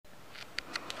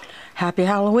Happy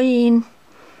Halloween!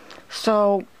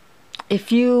 So,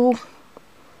 if you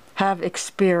have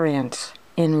experience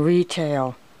in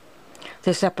retail,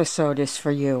 this episode is for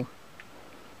you.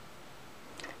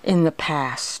 In the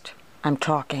past, I'm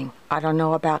talking. I don't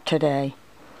know about today.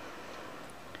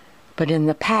 But in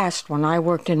the past, when I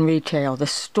worked in retail, the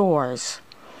stores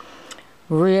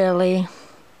really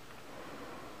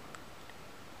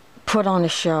put on a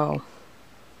show.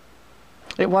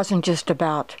 It wasn't just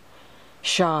about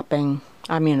shopping.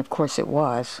 I mean, of course it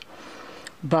was.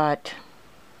 But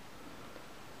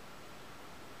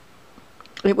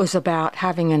it was about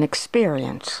having an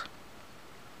experience.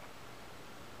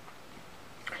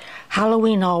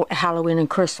 Halloween and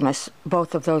Christmas,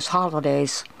 both of those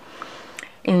holidays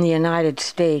in the United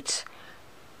States,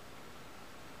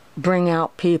 bring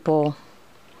out people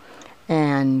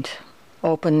and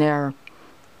open their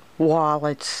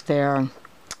wallets, their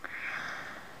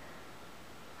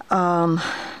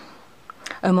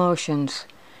emotions.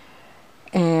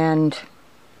 And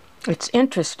it's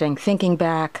interesting thinking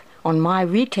back on my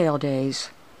retail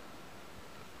days.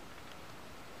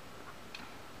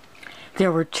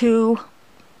 There were two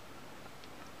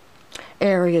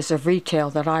areas of retail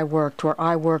that I worked where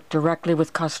I worked directly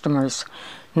with customers,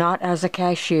 not as a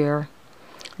cashier,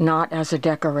 not as a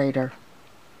decorator,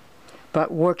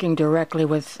 but working directly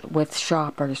with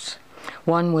shoppers.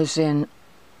 One was in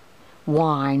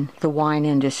wine, the wine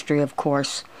industry, of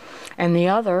course, and the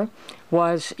other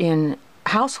was in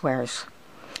housewares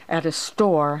at a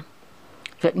store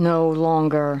that no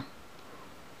longer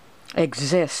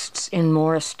exists in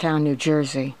Morristown, New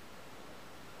Jersey.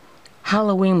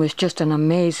 Halloween was just an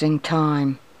amazing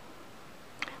time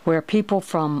where people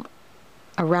from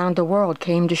around the world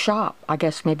came to shop. I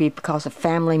guess maybe because of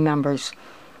family members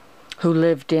who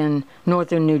lived in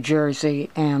northern New Jersey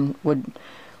and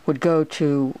would go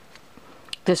to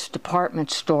this department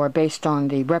store based on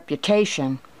the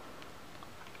reputation,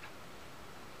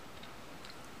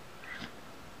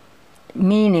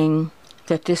 meaning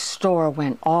that this store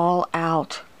went all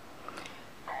out.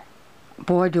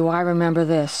 Boy, do I remember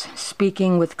this.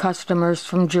 Speaking with customers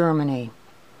from Germany.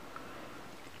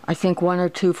 I think one or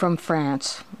two from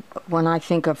France. When I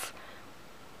think of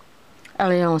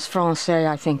Alliance Francaise,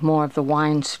 I think more of the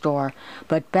wine store.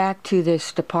 But back to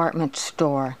this department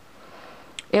store.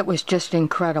 It was just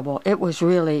incredible. It was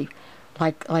really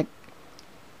like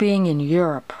being in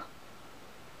Europe.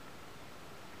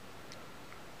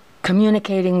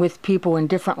 Communicating with people in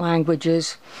different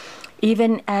languages.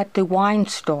 Even at the wine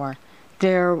store,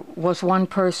 there was one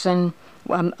person,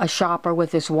 a shopper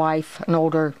with his wife, an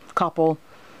older couple,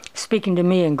 speaking to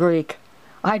me in Greek.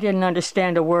 I didn't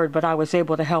understand a word, but I was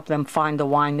able to help them find the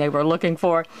wine they were looking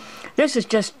for. This is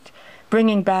just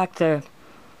bringing back the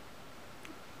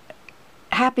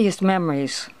happiest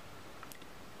memories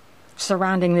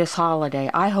surrounding this holiday.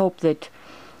 I hope that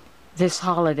this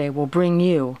holiday will bring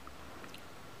you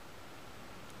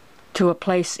to a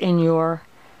place in your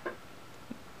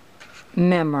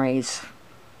memories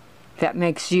that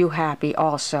makes you happy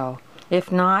also. If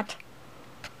not,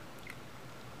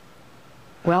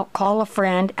 well, call a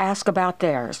friend, ask about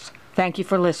theirs. Thank you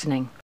for listening.